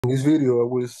In this video, I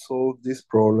will solve this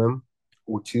problem,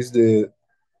 which is the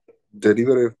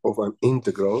derivative of an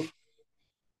integral.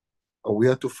 And we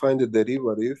have to find the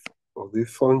derivative of this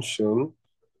function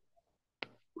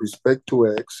respect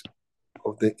to x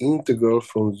of the integral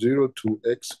from 0 to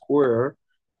x squared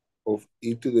of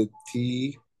e to the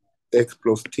t x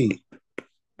plus t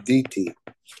dt.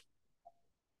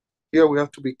 Here we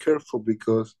have to be careful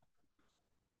because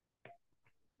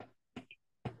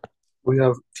we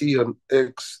have t and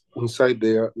x inside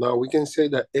there. Now we can say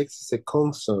that x is a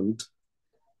constant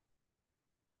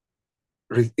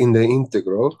in the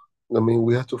integral. I mean,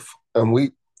 we have to, and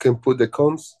we can put the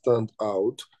constant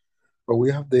out, but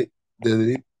we have the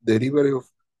derivative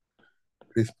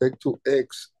respect to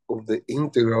x of the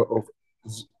integral of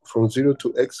from 0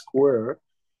 to x squared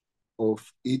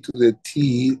of e to the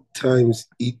t times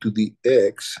e to the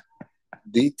x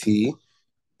dt,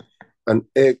 and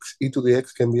x, e to the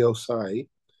x can be outside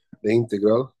the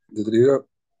integral.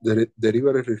 The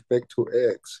derivative respect to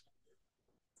x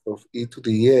of e to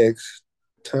the x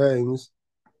times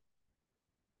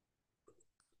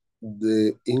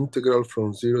the integral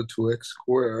from 0 to x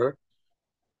squared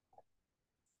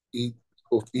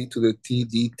of e to the t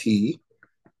dt.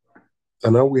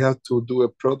 And now we have to do a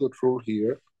product rule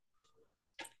here.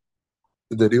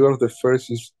 The derivative of the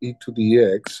first is e to the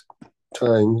x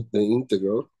times the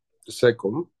integral, the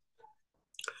second,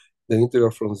 the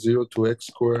integral from 0 to x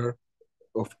squared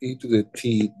of e to the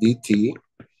t dt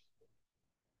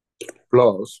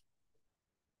plus,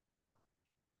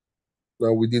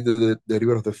 now we did the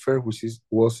derivative of the first, which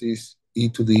is e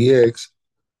to the x.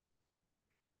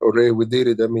 Already we did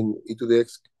it, I mean, e to the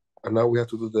x, and now we have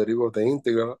to do the derivative of the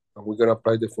integral, and we're gonna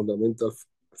apply the fundamental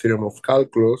theorem of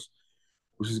calculus,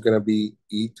 which is gonna be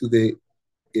e to the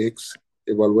x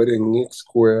evaluating x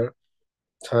squared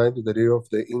times the derivative of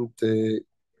the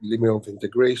limit of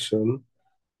integration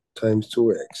times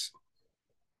 2x.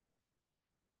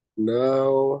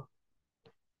 Now,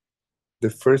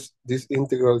 this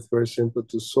integral is very simple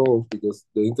to solve because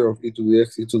the integral of e to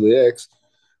the x.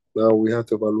 Now we have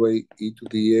to evaluate e to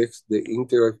the x, the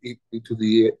integral of e to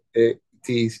the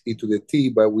t is e to the t,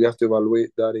 but we have to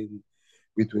evaluate that in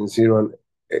between 0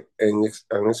 and x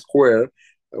squared,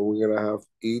 and we're gonna have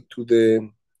e to the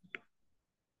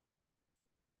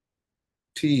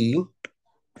t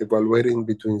evaluating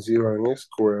between 0 and x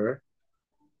squared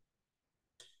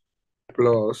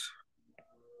plus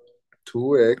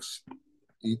 2x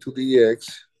e to the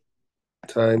x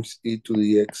times e to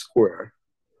the x squared.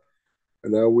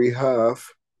 And now we have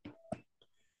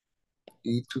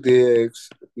e to the x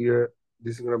here.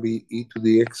 This is going to be e to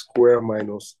the x squared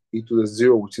minus e to the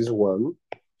 0, which is 1,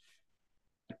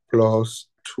 plus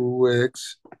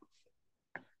 2x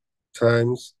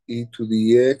times e to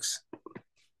the x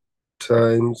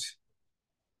times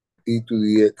e to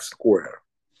the x squared.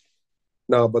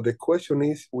 Now, but the question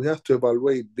is, we have to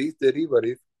evaluate this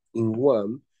derivative in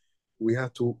 1. We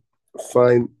have to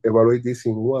evaluate this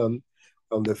in 1.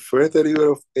 On the first derivative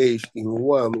of h in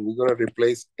 1, we're going to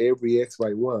replace every x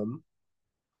by 1.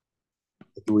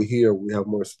 Do we here? We have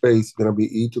more space. It's going to be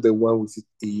e to the 1, which is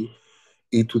e.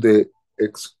 E to the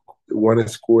x 1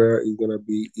 squared is going to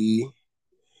be e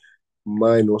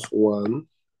minus 1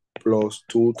 plus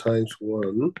 2 times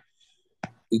 1.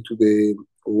 E to the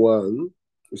 1,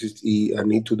 which is e,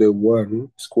 and e to the 1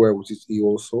 squared, which is e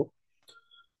also.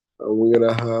 And we're going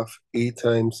to have e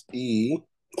times e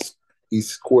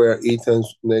squared. E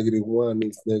times negative 1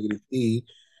 is negative e,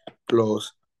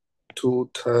 plus 2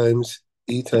 times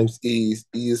e is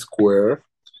e squared.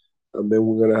 And then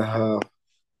we're going to have,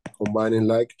 combining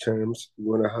like terms,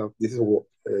 we're going to have, this is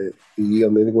e,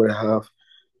 and then we're going to have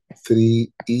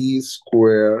 3e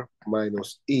squared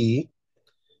minus e.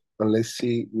 And let's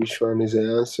see which one is the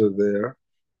answer there.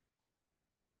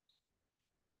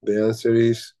 The answer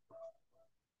is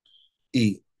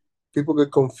e. People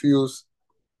get confused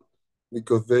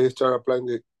because they start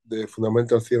applying the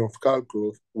fundamental theorem of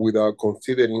calculus without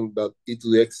considering that e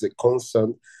to the x is a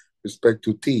constant respect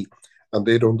to t, and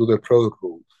they don't do the product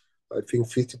rule. I think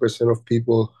 50% of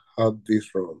people have this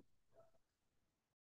wrong.